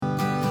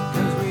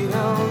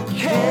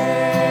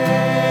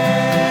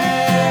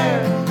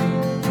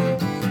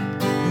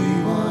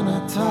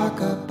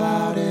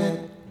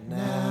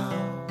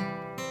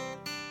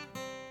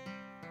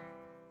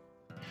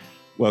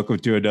Welcome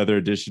to another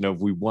edition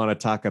of We Want to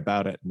Talk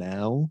About It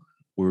Now.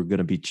 We're going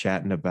to be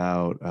chatting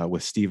about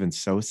with Steven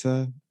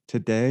Sosa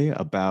today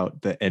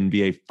about the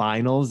NBA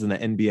Finals and the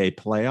NBA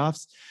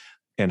playoffs,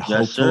 and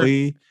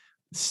hopefully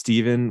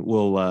Steven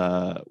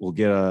will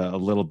get a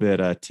little bit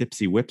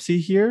tipsy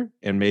whipsy here,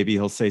 and maybe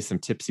he'll say some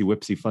tipsy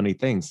whipsy funny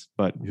things.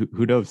 But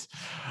who knows?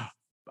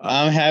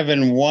 I'm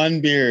having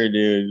one beer,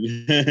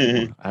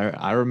 dude.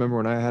 I remember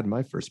when I had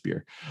my first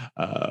beer,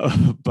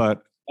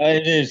 but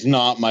it is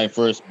not my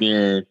first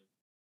beer.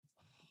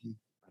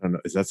 I don't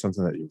know. Is that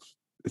something that you've?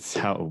 It's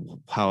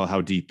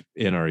how deep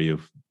in are you?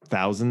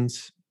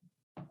 Thousands?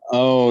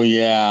 Oh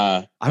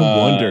yeah. I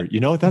wonder.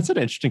 That's an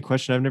interesting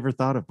question I've never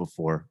thought of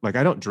before. Like,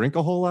 I don't drink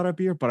a whole lot of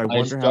beer, but I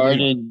wonder how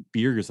many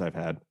beers I've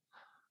had.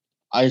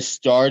 I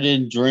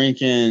started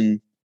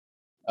drinking,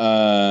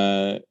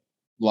 like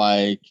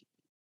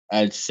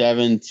at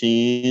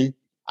 17.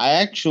 I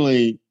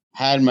actually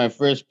had my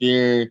first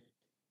beer,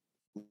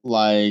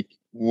 like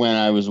when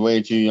I was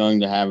way too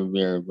young to have a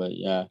beer, but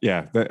yeah.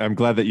 Yeah, I'm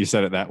glad that you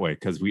said it that way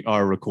because we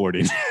are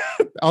recording.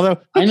 Although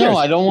I know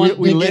I don't want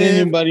to get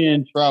anybody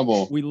in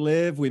trouble. We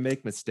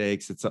make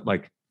mistakes. It's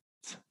like,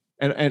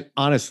 and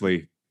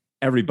honestly,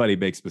 everybody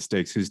makes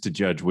mistakes. Who's to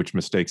judge which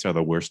mistakes are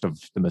the worst of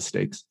the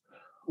mistakes?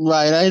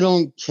 Right. I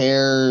don't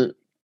care.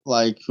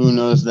 Like, who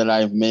knows that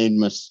I've made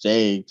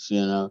mistakes,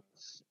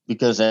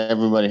 because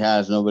everybody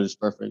has. Nobody's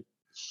perfect.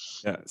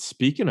 Yeah.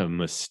 Speaking of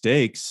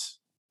mistakes,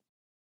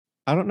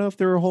 I don't know if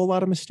there were a whole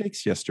lot of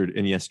mistakes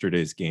in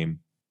yesterday's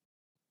game.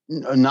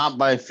 Not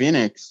by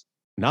Phoenix.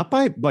 Not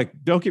by, like,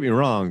 don't get me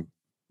wrong,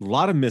 a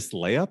lot of missed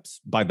layups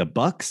by the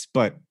Bucks,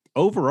 but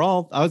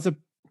overall, I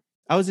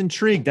was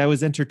intrigued. I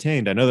was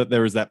entertained. I know that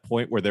there was that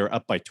point where they were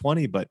up by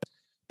 20, but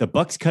the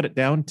Bucks cut it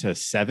down to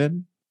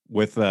 7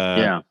 with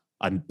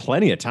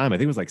plenty of time. I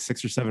think it was like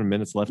 6 or 7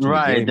 minutes left.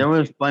 Right, in the game. There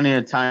was plenty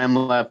of time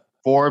left.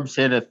 Forbes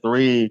hit a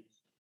 3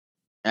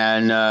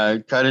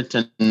 and cut it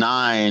to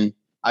 9.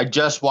 I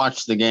just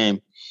watched the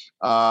game.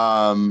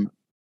 And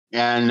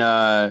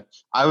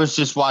I was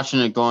just watching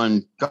it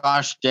going,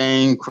 gosh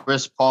dang,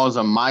 Chris Paul's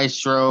a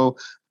maestro.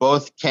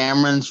 Both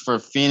Camerons for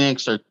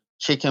Phoenix are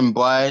kicking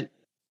butt.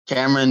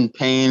 Cameron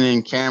Payne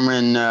and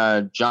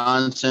Cameron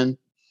Johnson.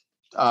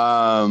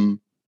 And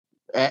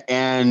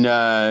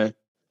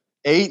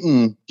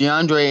Ayton,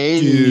 DeAndre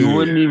Ayton,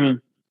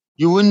 dude.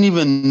 you wouldn't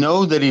even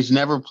know that he's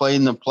never played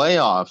in the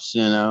playoffs,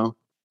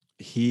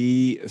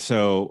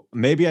 So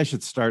maybe I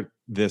should start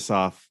this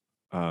off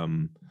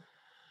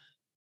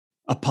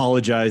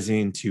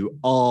apologizing to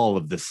all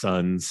of the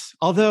Suns.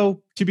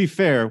 Although, to be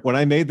fair, when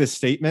I made this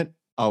statement,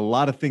 a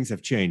lot of things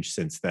have changed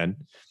since then.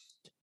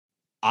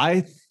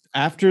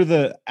 After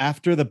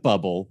the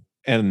bubble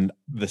and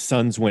the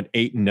Suns went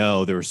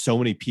 8-0, there were so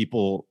many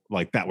people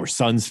like that were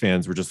Suns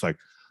fans were just like,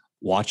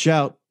 watch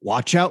out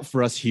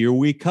for us. Here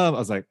we come. I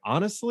was like,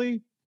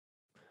 honestly,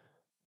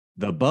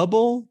 the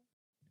bubble,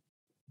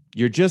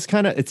 you're just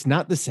kind of, it's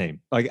not the same.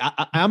 Like,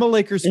 I'm a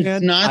Lakers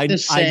fan. Not the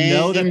same. I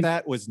know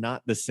that was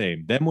not the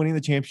same. Them winning the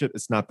championship,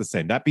 it's not the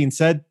same. That being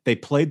said, they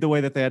played the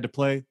way that they had to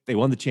play. They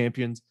won the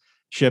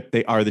championship.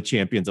 They are the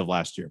champions of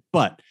last year.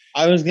 But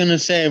I was going to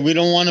say, we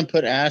don't want to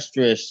put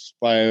asterisks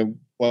by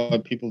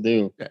what people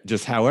do.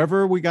 Just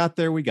however we got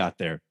there, we got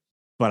there.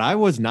 But I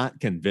was not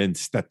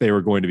convinced that they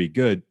were going to be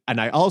good. And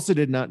I also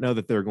did not know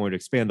that they were going to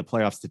expand the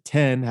playoffs to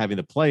 10, having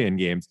the play-in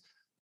games.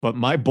 But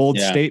my bold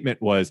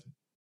statement was,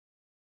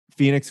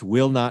 Phoenix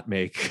will not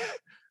make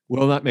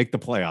the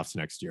playoffs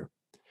next year.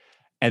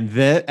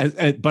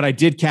 But I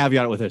did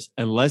caveat it with this,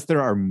 unless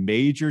there are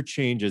major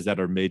changes that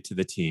are made to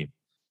the team.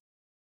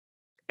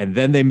 And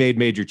then they made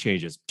major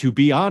changes. To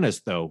be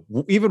honest, though,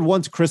 even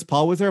once Chris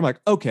Paul was there, I'm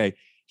like, okay,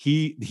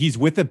 he's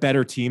with a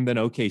better team than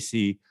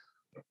OKC.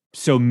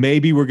 So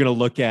maybe we're going to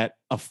look at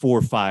a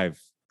 4-5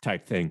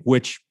 type thing,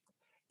 which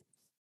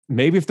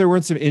maybe if there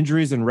weren't some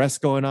injuries and rest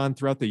going on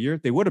throughout the year,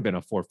 they would have been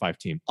a 4-5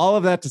 team. All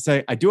of that to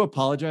say, I do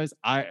apologize.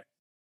 I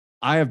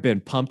have been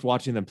pumped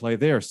watching them play.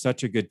 They are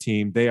such a good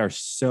team. They are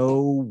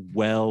so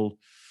well,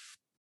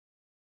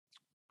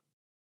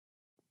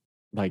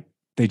 like,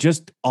 they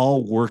just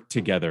all work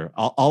together.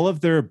 All of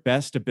their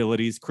best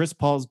abilities, Chris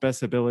Paul's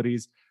best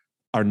abilities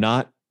are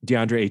not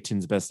DeAndre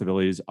Ayton's best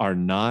abilities, are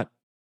not,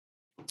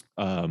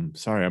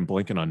 sorry, I'm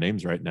blanking on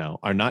names right now,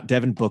 are not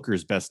Devin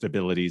Booker's best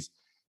abilities.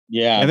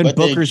 Yeah. Devin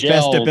Booker's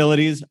best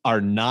abilities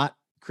are not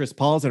Chris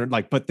Paul's, and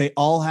but they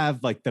all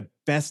have like the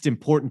best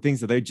important things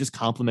that they just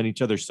complement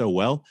each other so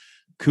well.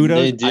 Kudos.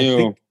 They do. I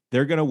think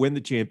they're going to win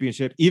the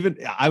championship. Even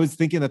I was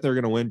thinking that they're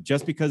going to win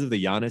just because of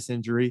the Giannis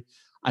injury.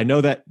 I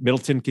know that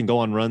Middleton can go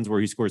on runs where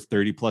he scores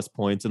 30 plus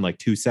points in like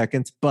 2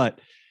 seconds, but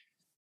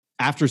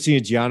after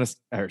seeing Giannis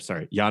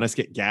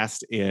get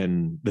gassed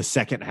in the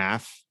second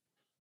half,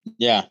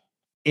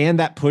 and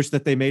that push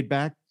that they made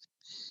back,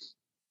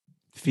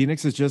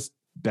 Phoenix is just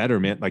better,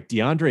 man. Like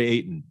DeAndre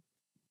Ayton,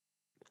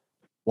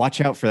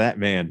 watch out for that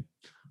man.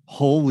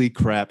 Holy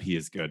crap, he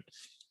is good.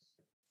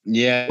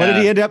 Yeah. What did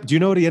he end up? Do you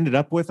know what he ended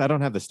up with? I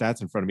don't have the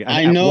stats in front of me.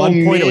 I know at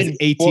one point it was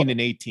 18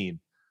 and 18.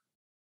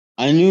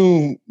 I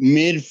knew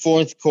mid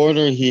fourth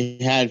quarter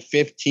he had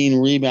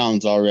 15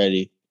 rebounds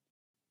already.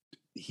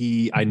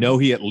 I know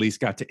he at least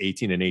got to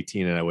 18 and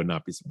 18, and I would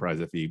not be surprised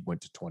if he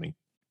went to 20.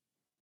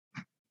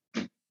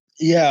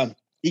 Yeah,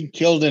 he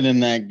killed it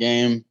in that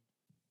game.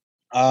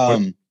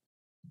 What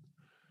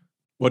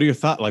are your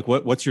thoughts? Like,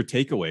 what's your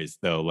takeaways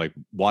though? Like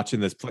watching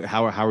this play,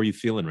 how are you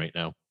feeling right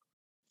now?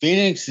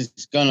 Phoenix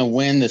is gonna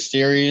win the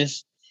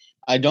series.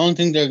 I don't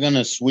think they're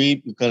gonna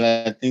sweep because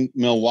I think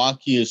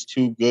Milwaukee is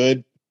too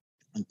good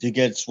to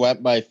get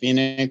swept by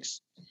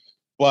Phoenix.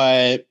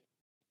 But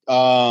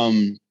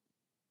my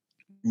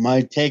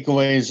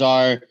takeaways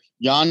are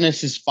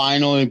Giannis is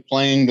finally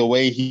playing the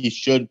way he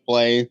should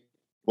play.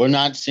 We're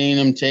not seeing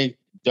him take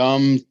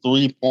dumb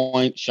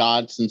 3-point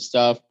shots and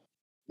stuff.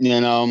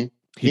 You know,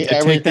 he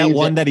did take that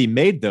one that he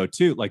made though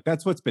too. Like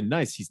that's what's been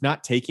nice. He's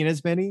not taking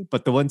as many,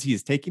 but the ones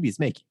he's taking, he's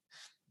making.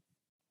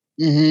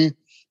 Mm-hmm.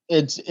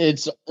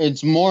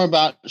 It's more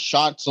about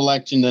shot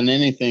selection than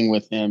anything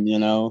with him, you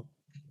know.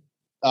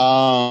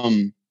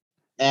 And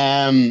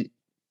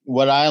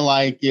what I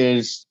like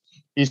is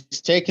he's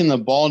taking the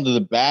ball to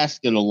the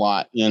basket a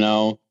lot, you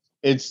know.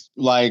 It's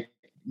like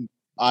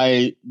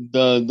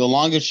the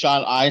longest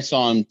shot I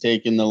saw him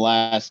take in the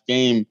last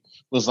game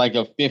was like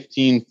a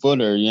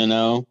 15-footer, you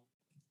know.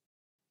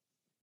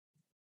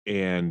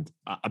 And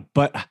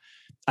but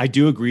I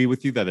do agree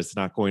with you that it's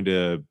not going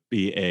to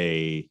be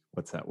a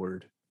what's that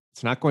word?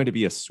 It's not going to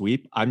be a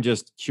sweep. I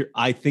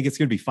think it's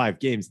going to be 5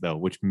 games though,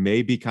 which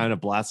may be kind of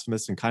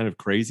blasphemous and kind of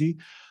crazy.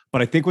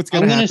 But I think what's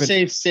going to happen. I'm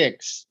going to say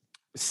 6.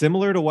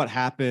 Similar to what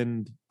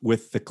happened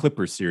with the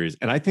Clippers series.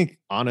 And I think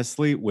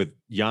honestly, with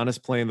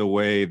Giannis playing the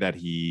way that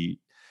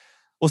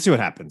we'll see what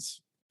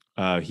happens.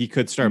 He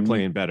could start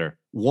playing better.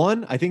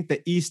 One, I think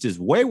the East is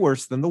way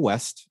worse than the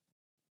West.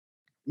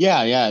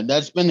 Yeah.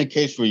 That's been the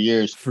case for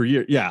years.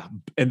 Yeah.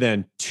 And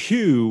then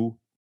 2,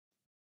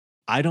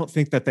 I don't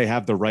think that they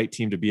have the right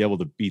team to be able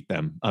to beat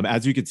them.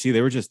 As you can see,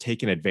 they were just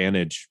taking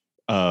advantage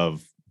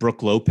of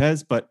Brook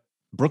Lopez, but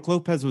Brook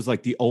Lopez was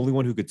like the only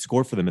one who could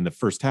score for them in the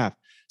first half.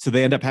 So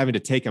they end up having to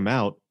take him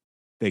out.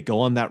 They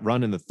go on that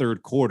run in the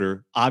third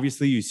quarter.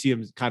 Obviously, you see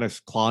them kind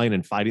of clawing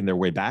and fighting their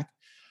way back.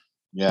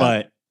 Yeah.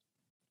 But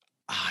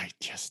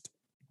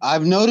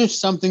I've noticed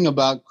something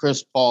about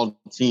Chris Paul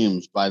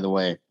teams, by the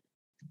way.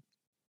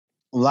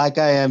 Like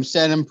I have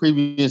said in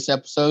previous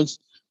episodes,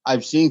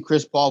 I've seen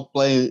Chris Paul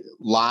play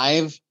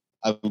live.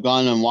 I've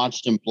gone and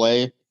watched him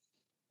play.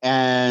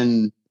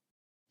 And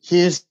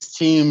his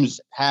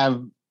teams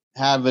have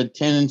a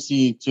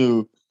tendency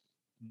to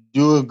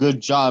do a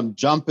good job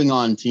jumping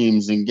on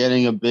teams and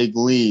getting a big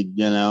lead,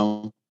 you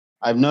know.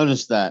 I've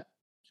noticed that.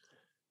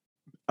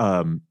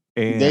 And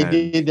they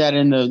did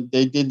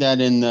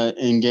that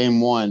in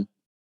game 1.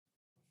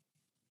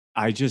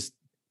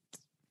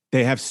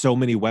 They have so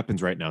many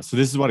weapons right now. So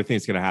this is what I think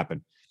is going to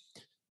happen.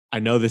 I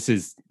know this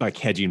is like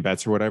hedging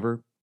bets or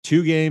whatever.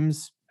 2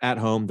 games at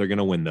home, they're going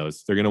to win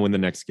those. They're going to win the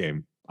next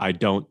game. I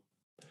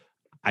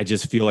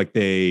just feel like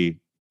they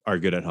are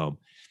good at home.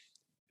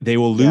 They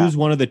will lose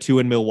one of the 2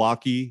 in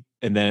Milwaukee,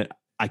 and then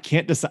I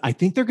can't decide. I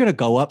think they're going to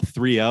go up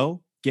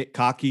 3-0, get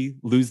cocky,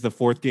 lose the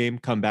 4th game,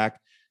 come back,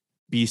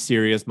 be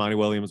serious. Monty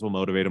Williams will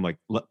motivate him. Like,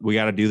 we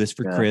got to do this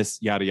for Chris,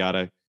 yada,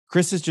 yada.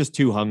 Chris is just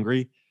too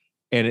hungry,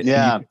 and you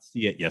could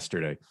see it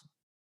yesterday.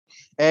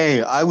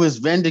 Hey, I was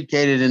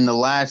vindicated in the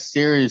last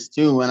series,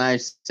 too, when I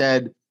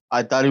said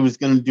I thought he was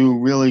going to do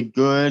really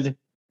good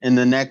in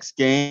the next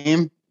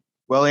game.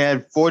 Well, he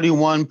had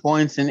 41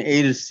 points and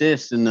 8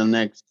 assists in the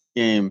next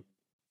game.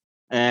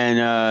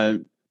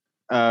 And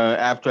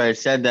after I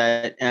said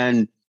that,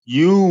 and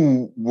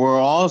you were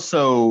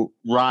also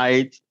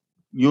right.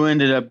 You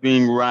ended up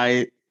being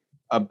right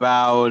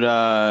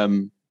about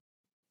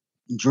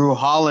Drew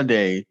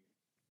Holiday,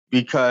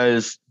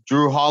 because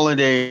Drew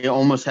Holiday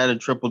almost had a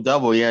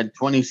triple-double. He had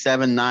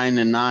 27, 9,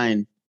 and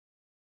 9.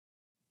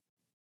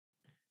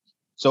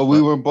 So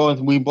we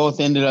both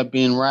ended up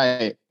being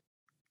right.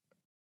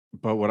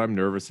 But what I'm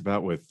nervous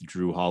about with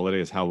Drew Holiday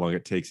is how long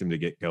it takes him to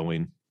get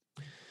going.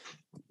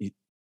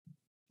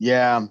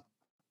 Yeah.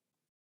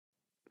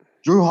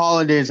 Drew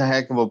Holiday is a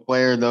heck of a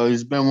player, though.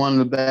 He's been one of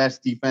the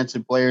best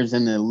defensive players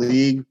in the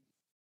league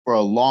for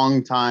a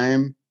long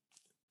time.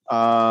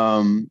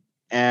 And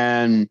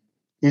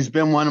he's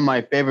been one of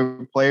my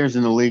favorite players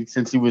in the league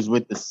since he was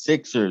with the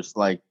Sixers,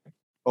 like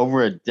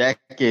over a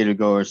decade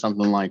ago or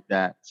something like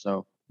that.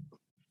 So,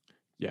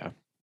 yeah.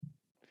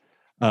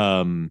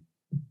 I'm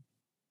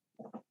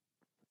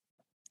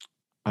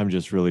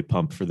just really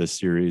pumped for this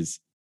series.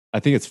 I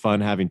think it's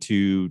fun having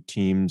 2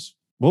 teams.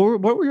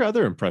 What were your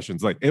other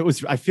impressions? Like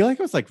I feel like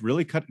it was like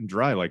really cut and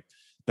dry. Like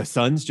the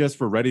Suns just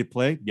were ready to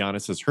play.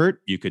 Giannis is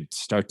hurt. You could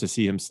start to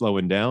see him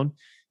slowing down.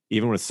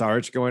 Even with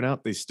Saric going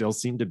out, they still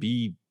seem to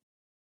be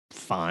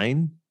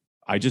fine.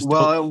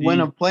 When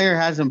a player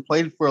hasn't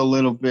played for a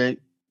little bit,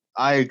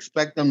 I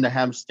expect them to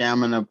have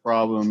stamina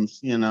problems,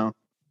 you know.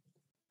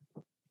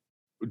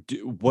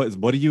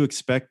 What do you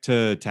expect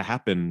to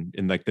happen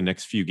in like the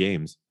next few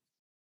games?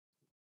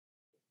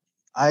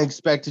 I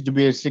expect it to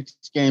be a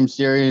 6-game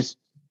series.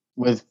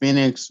 with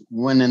Phoenix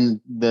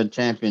winning the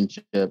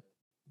championship.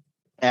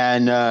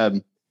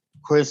 And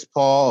Chris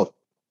Paul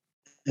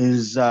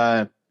is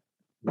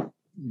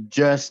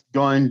just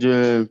going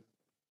to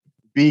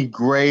be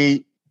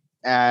great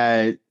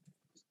at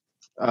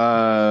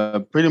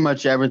pretty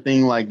much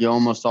everything, like he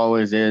almost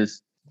always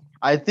is.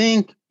 I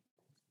think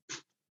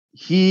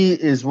he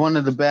is one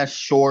of the best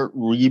short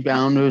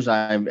rebounders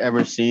I've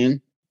ever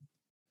seen.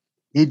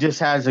 He just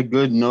has a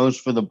good nose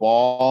for the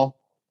ball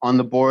on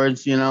the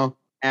boards, and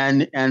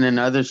in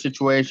other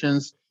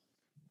situations.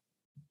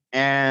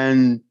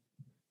 And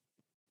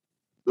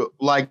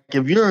like,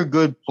 if you're a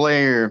good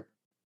player,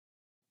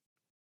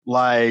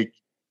 like,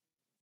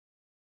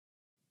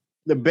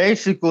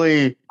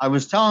 basically, I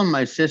was telling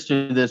my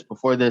sister this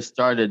before this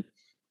started.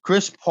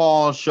 Chris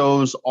Paul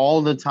shows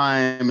all the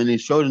time, and he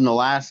showed in the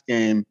last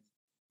game,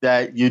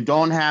 that you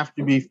don't have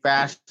to be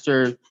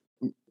faster.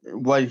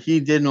 What he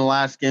did in the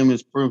last game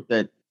is proof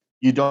that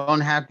you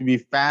don't have to be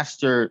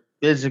faster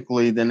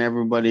physically than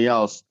everybody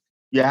else.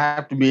 You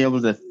have to be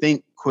able to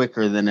think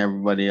quicker than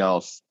everybody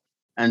else.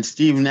 And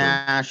Steve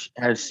Nash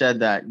has said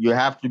that you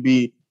have to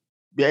be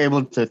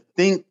able to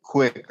think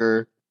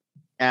quicker.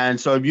 And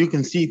so if you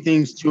can see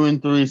things 2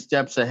 and 3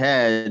 steps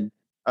ahead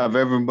of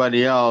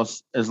everybody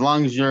else, as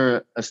long as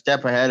you're a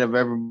step ahead of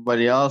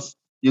everybody else,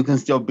 you can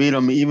still beat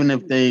them, even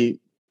if the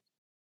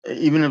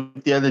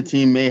other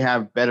team may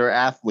have better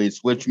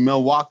athletes, which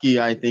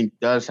Milwaukee, I think,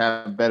 does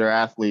have better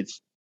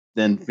athletes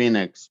than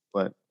Phoenix.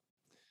 But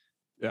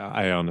yeah,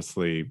 I don't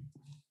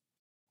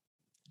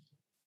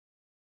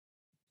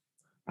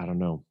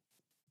know.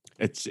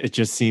 It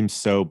just seems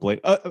so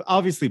blatant.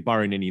 Obviously,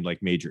 barring any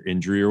like major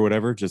injury or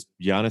whatever, just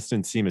Giannis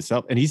didn't seem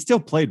himself, and he still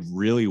played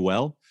really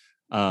well.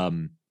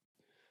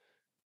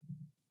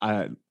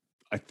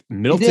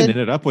 Middleton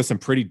ended up with some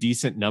pretty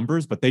decent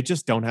numbers, but they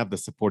just don't have the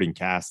supporting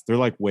cast. They're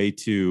like way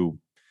too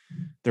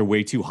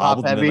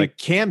hobbled. And then like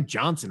Cam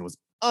Johnson was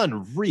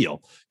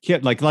unreal.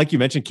 Like you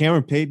mentioned,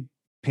 Cameron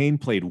Payne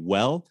played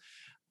well.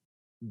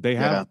 They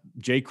have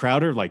Jay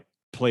Crowder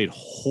played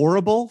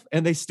horrible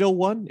and they still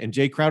won. And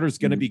Jay Crowder is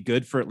going to be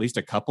good for at least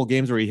a couple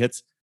games where he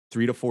hits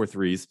 3 to 4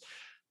 threes.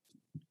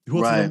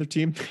 Who else is on their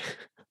team?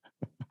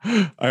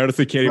 I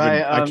honestly can't even.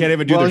 I can't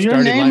even do their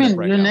starting lineup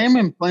right now. You're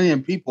naming plenty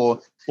of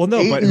people. Well,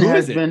 no, but who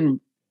is it?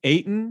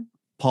 Ayton,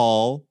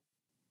 Paul,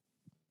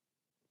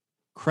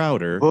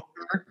 Crowder,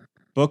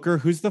 Booker.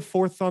 Who's the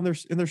fourth in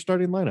their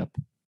starting lineup?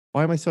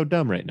 Why am I so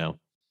dumb right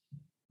now?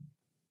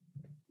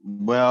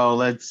 Well,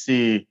 let's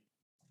see.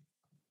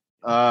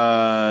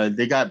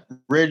 They got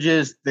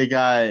Bridges. They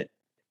got. It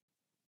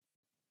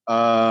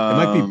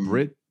might be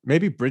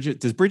maybe Bridges.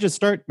 Does Bridges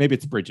start? Maybe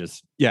it's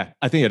Bridges. Yeah,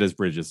 I think it is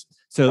Bridges.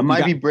 So it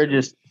might be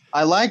Bridges.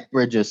 I like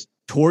Bridges.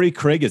 Torrey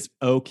Craig is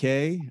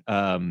okay.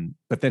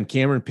 But then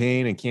Cameron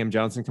Payne and Cam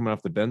Johnson coming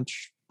off the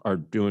bench are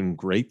doing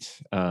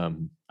great. I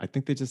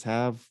think they just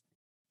got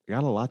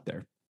a lot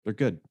there. They're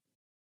good.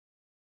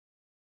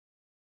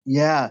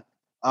 Yeah.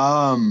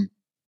 I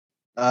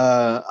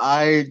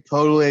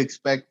totally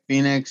expect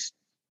Phoenix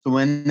to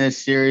win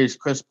this series.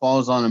 Chris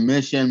Paul's on a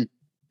mission.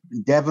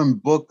 Devin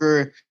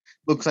Booker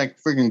looks like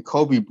freaking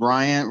Kobe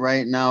Bryant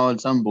right now.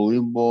 It's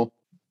unbelievable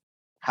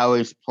how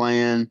he's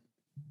playing.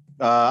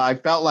 I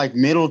felt like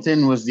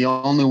Middleton was the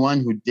only one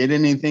who did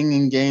anything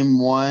in game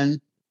 1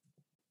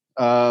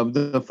 of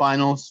the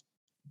finals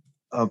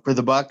for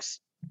the Bucks.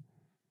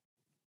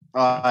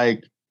 As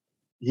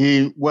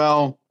you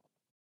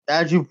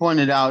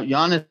pointed out,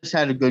 Giannis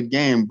had a good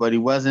game, but he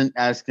wasn't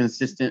as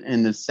consistent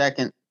in the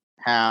second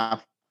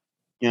half.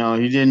 He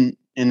didn't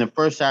in the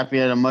first half. He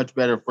had a much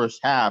better first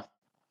half.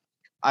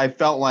 I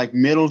felt like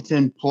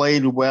Middleton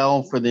played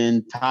well for the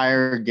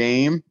entire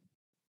game.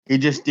 He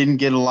just didn't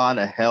get a lot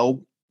of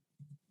help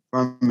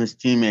from his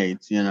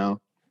teammates, Yeah.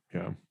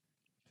 Because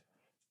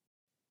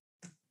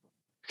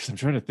I'm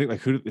trying to think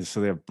who. So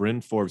they have Bryn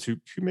Forbes, who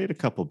made a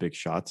couple big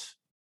shots.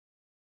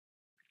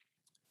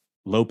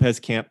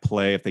 Lopez can't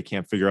play if they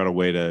can't figure out a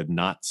way to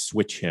not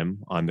switch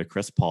him onto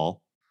Chris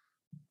Paul.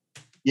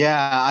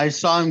 Yeah, I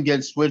saw him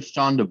get switched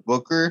on to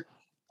Booker,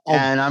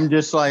 and I'm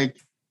just like,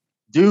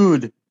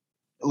 dude,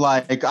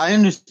 I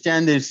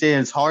understand they say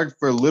it's hard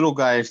for little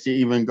guys to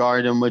even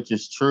guard him, which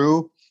is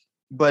true,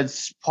 but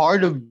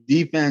part of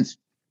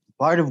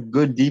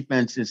good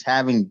defense is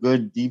having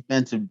good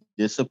defensive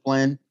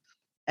discipline,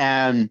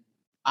 and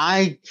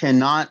I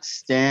cannot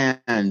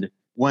stand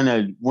when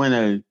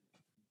a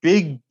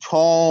big,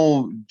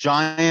 tall,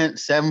 giant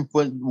 7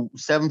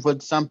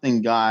 foot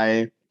something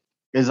guy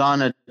is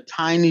on a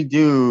tiny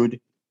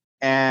dude,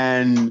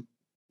 and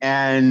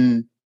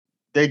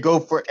they go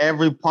for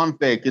every pump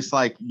fake. It's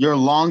like, you're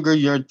longer,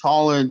 you're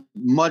taller,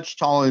 much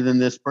taller than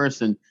this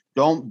person.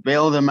 Don't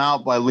bail them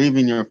out by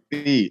leaving your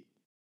feet,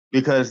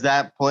 because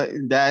that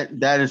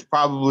is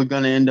probably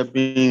going to end up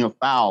being a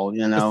foul,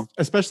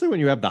 Especially when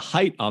you have the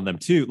height on them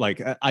too.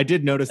 I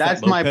did notice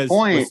that's that Lopez my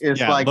point. Lopez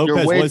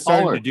you're way was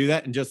taller. Starting to do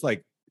that, and just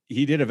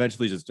he did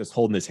eventually just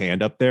holding his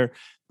hand up there.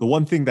 The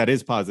one thing that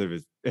is positive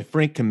is if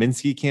Frank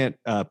Kaminsky can't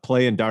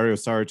play in Dario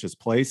Saric's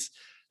place,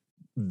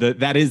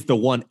 that is the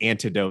one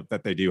antidote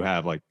that they do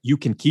have. Like, you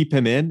can keep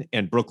him in,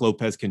 and Brook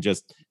Lopez can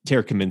just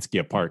tear Kaminsky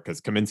apart,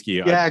 because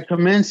Kaminsky,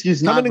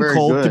 Kaminsky's not very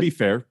cold, good, to be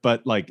fair,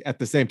 but like at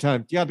the same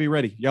time, you gotta be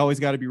ready. You always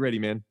got to be ready,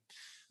 man.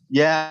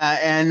 Yeah,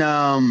 and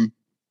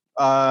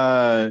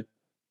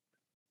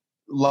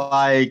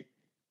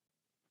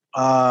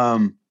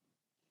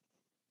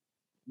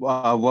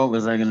what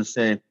was I gonna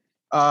say?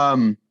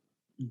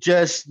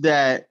 Just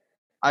that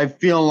I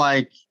feel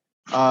like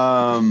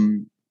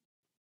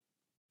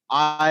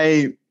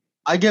I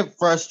get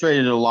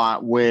frustrated a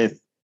lot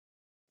with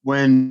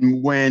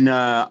when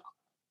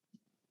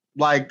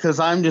like, because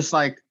I'm just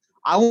like,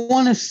 I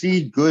want to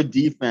see good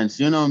defense.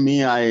 You know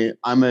me, I'm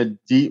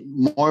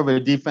more of a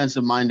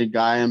defensive minded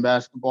guy in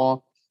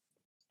basketball,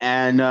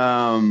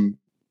 and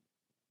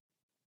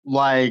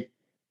like,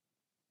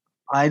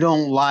 I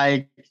don't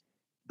like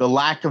the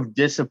lack of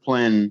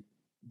discipline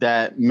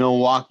that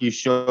Milwaukee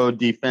showed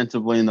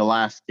defensively in the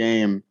last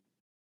game.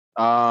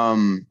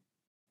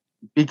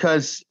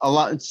 Because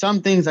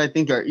some things I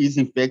think are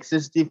easy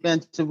fixes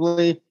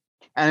defensively,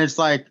 and it's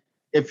like,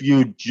 if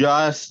you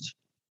just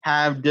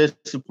have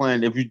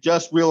discipline, if you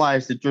just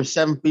realize that you're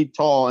 7 feet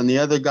tall and the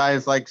other guy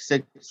is like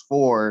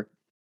 6'4",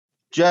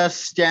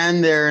 just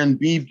stand there and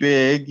be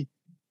big,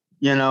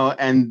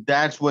 and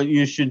that's what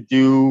you should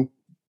do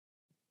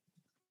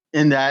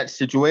in that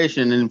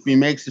situation. And if he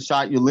makes a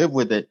shot, you live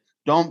with it.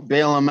 Don't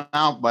bail him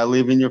out by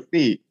leaving your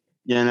feet,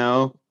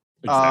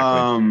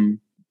 Exactly.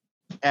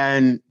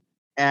 And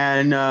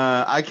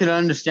I could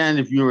understand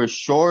if you were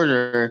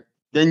shorter,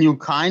 then you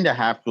kind of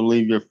have to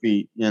leave your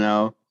feet,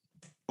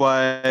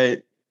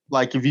 But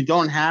like, if you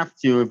don't have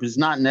to, if it's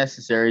not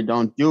necessary,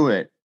 don't do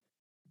it.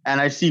 And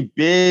I see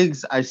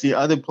I see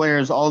other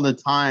players all the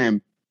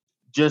time,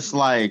 just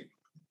like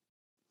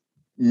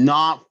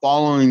not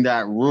following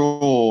that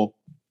rule.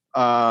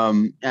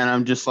 And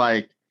I'm just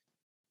like,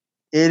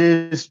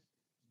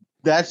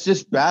 that's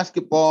just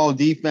basketball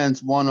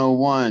defense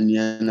 101,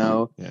 Yeah,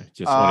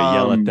 just want to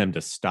yell at them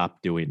to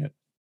stop doing it.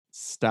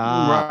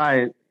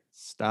 Stop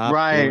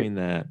doing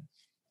that.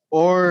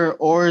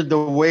 Or the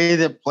way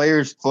that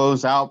players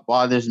close out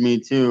bothers me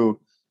too,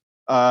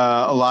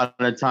 a lot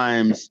of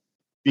times,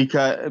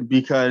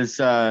 because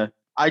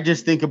I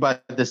just think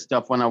about this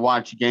stuff when I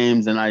watch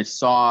games, and I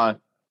see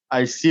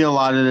a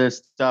lot of this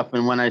stuff.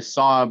 And when I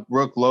saw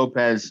Brook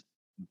Lopez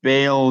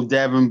bail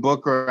Devin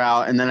Booker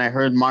out, and then I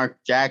heard Mark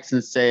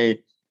Jackson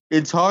say,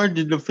 it's hard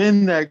to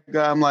defend that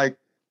guy. I'm like,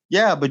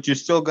 yeah, but you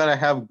still got to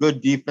have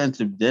good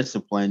defensive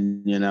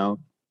discipline,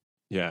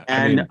 Yeah.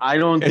 And I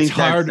don't think it's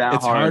hard.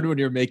 It's hard when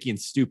you're making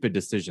stupid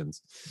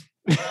decisions.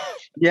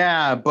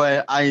 Yeah,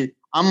 but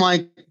I'm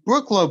like,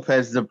 Brook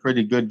Lopez is a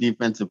pretty good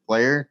defensive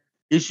player.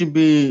 He should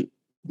be,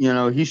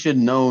 he should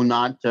know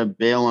not to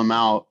bail him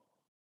out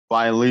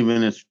by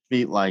leaving his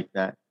feet like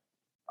that.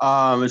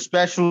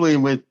 Especially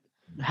with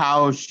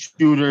how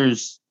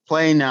shooters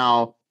play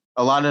now.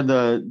 A lot of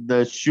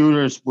the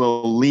shooters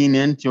will lean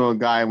into a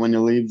guy when he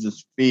leaves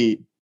his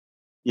feet.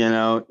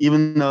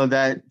 Even though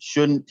that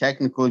shouldn't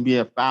technically be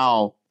a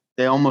foul,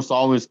 they almost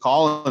always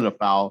call it a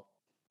foul.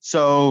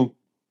 So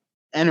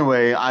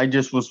anyway, I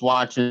just was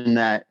watching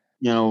that,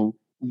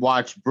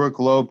 watch Brook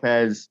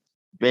Lopez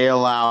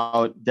bail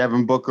out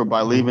Devin Booker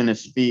by leaving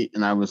his feet.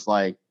 And I was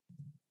like,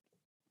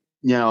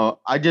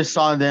 I just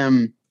saw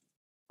them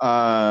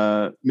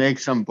make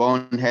some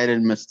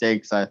boneheaded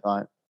mistakes, I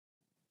thought.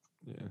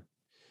 Yeah.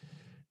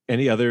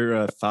 Any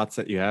other thoughts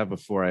that you have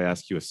before I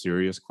ask you a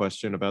serious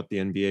question about the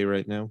NBA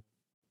right now?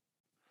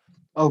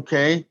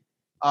 Okay.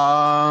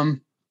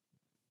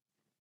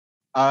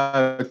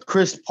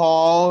 Chris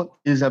Paul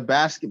is a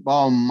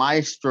basketball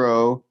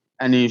maestro,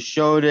 and he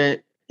showed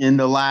it in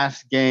the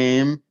last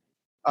game.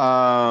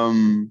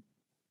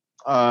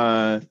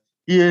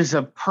 He is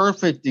a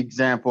perfect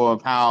example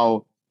of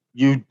how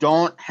you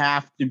don't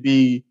have to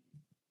be,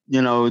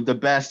 the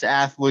best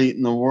athlete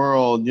in the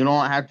world. You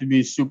don't have to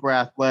be super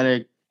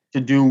athletic to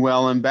do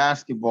well in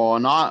basketball.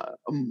 And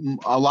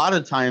a lot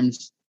of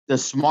times, the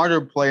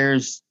smarter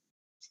players,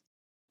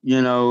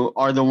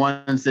 are the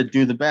ones that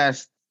do the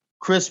best.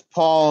 Chris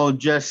Paul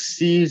just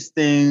sees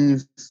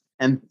things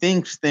and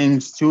thinks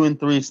things 2 and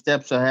 3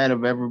 steps ahead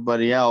of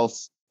everybody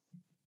else.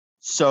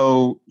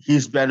 So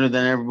he's better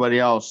than everybody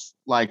else,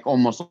 like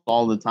almost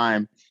all the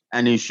time.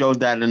 And he showed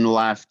that in the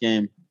last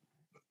game,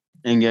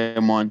 in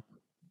game 1.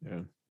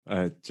 Yeah.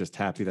 Just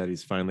happy that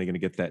he's finally going to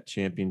get that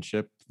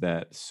championship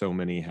that so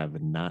many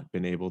have not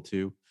been able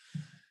to.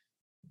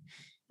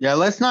 Yeah,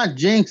 let's not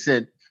jinx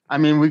it. I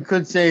mean, we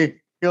could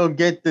say he'll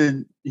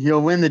win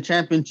the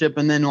championship,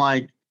 and then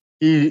like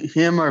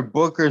him or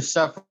Booker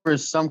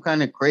suffers some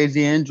kind of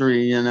crazy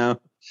injury, I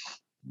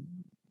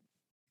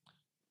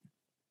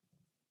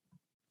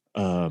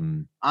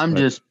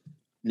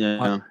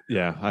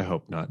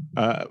hope not.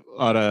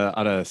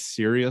 On a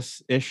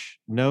serious-ish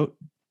note,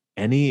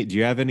 do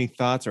you have any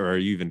thoughts, or are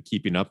you even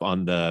keeping up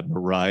on the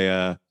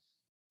Mariah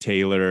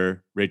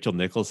Taylor, Rachel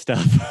Nichols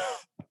stuff?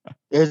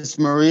 It's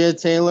Maria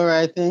Taylor,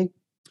 I think.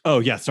 Oh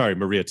yeah, sorry,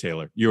 Maria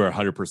Taylor. You are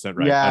 100%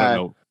 right. Yeah, I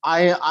don't know.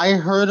 I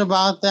heard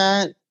about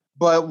that,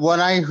 But what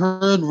I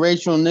heard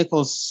Rachel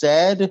Nichols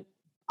said,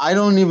 I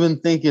don't even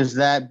think is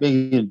that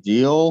big a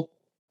deal.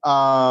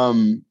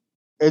 I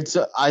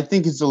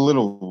think it's a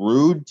little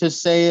rude to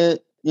say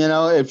it,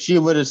 if she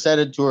would have said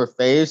it to her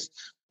face.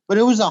 But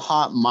it was a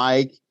hot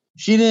mic.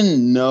 She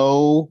didn't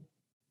know,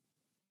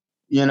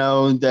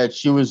 that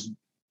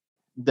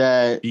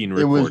being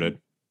recorded.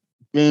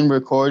 Being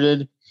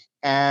recorded.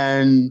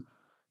 And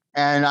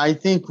I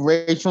think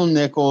Rachel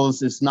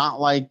Nichols is not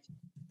like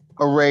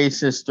a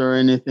racist or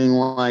anything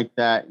like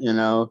that,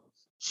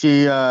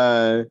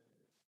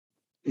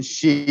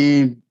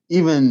 she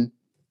even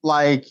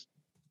like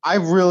I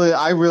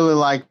really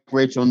like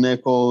Rachel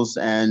Nichols,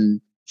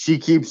 and she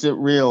keeps it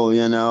real,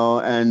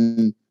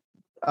 and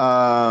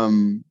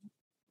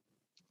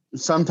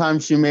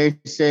sometimes she may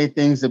say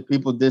things that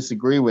people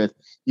disagree with.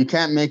 You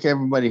can't make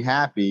everybody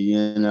happy,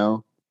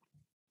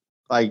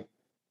 like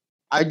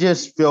I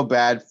just feel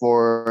bad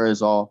for her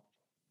is all.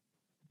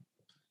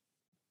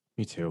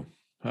 Me too.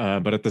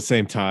 But at the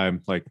same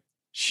time, like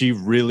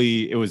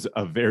it was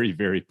a very,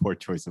 very poor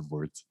choice of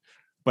words.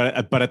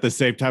 But at the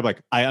same time,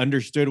 like I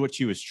understood what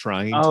she was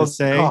trying to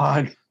say.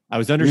 God. I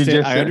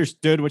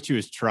understood what she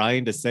was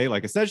trying to say.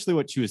 Like essentially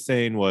what she was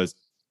saying was,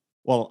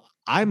 well,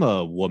 I'm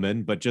a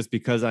woman, but just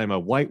because I'm a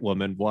white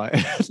woman,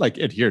 why? Like,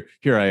 and here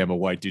I am, a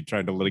white dude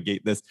trying to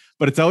litigate this.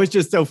 But it's always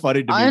just so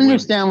funny to me. I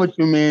understand what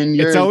you mean.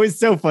 It's always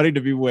so funny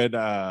to me when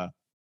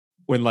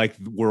like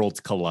worlds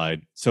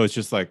collide. So it's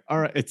just like, all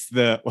right, it's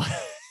the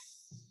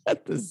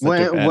it's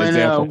like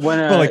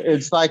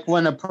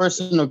when a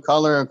person of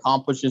color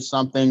accomplishes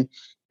something,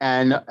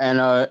 and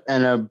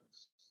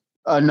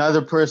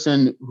another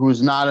person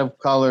who's not of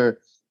color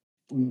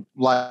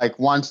like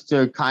wants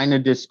to kind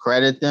of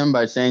discredit them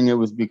by saying it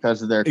was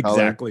because of their color.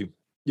 Exactly.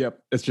 Yep.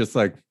 It's just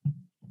like,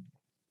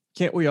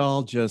 can't we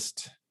all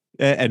just,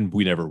 and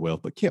we never will,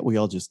 but can't we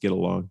all just get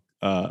along?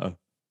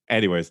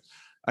 Anyways,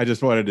 I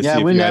just wanted to see if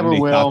you had any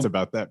thoughts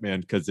about that,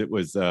 man, because it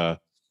was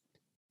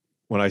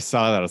when I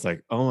saw that, I was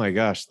like, oh my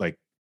gosh, like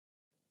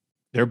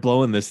they're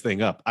blowing this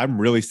thing up.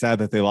 I'm really sad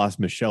that they lost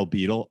Michelle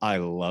Beadle. I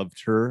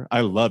loved her. Oh,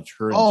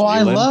 Jalen.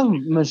 I love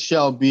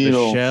Michelle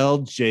Beadle.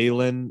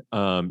 Jalen,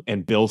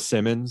 and Bill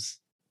Simmons.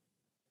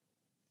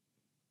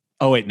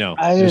 Oh wait, no.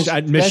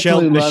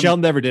 Michelle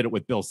never did it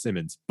with Bill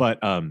Simmons, but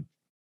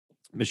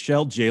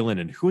Michelle, Jalen,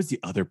 and who was the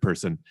other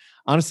person?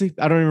 Honestly,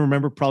 I don't even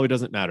remember. Probably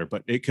doesn't matter,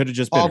 but it could have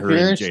just been Paul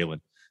Pierce? And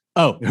Jalen.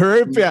 Oh,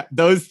 yeah,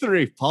 those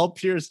three: Paul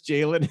Pierce,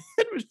 Jalen,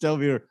 and Michelle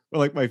Beadle were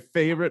like my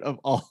favorite of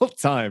all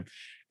time.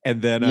 And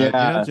then,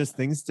 just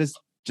things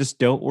just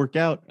don't work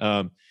out.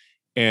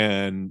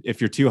 And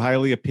if you're too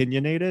highly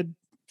opinionated,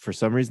 for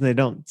some reason, they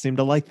don't seem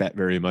to like that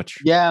very much.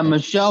 Yeah,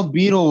 Michelle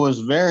Beadle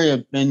was very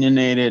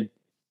opinionated.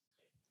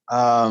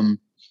 I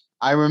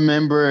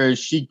remember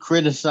she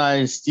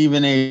criticized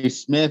Stephen A.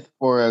 Smith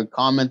for a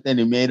comment that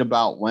he made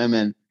about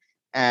women.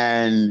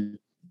 And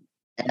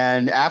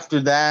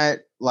after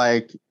that,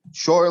 like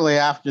shortly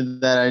after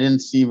that, I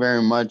didn't see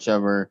very much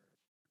of her,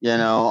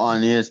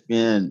 on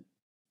ESPN.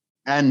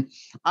 And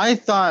I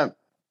thought,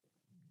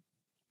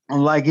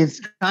 like,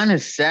 it's kind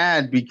of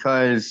sad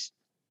because,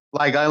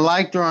 like, I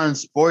liked her on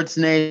Sports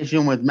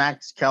Nation with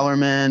Max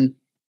Kellerman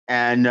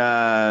and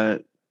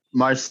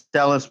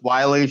Marcellus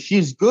Wiley.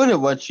 She's good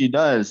at what she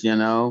does,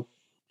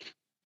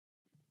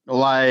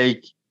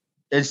 Like,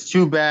 it's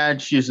too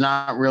bad she's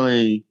not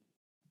really,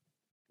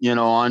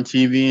 on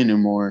TV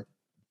anymore.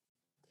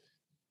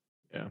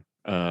 Yeah.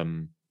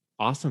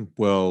 Awesome.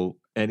 Well,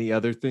 any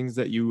other things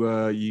that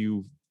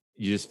you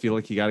just feel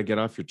like you got to get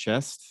off your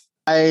chest?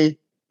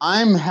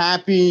 I'm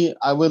happy.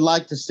 I would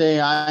like to say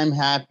I'm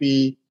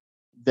happy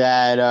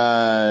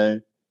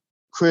that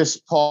Chris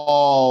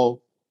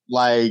Paul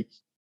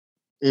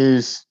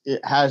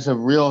has a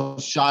real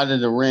shot at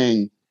the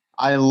ring.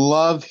 I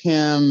love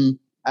him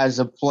as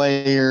a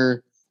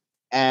player,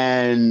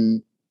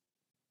 and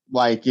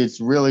it's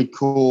really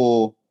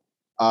cool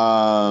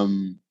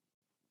to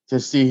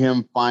see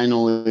him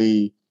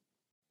finally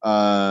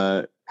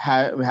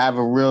have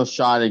a real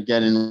shot at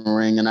getting in the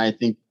ring, and I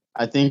think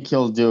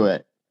he'll do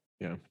it.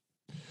 Yeah.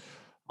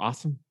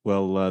 Awesome.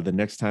 Well, the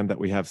next time that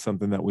we have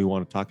something that we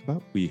want to talk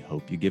about, we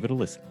hope you give it a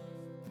listen.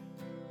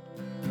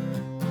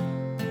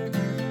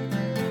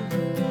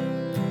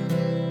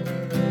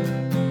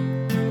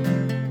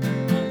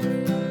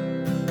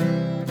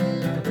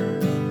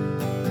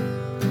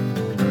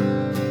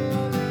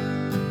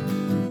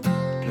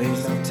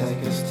 Please don't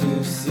take us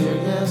too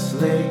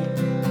seriously.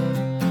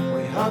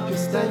 We hope you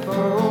stay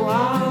for a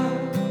while.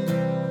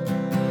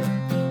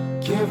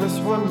 Give us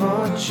one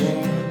more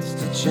chance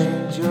to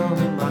change your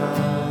mind.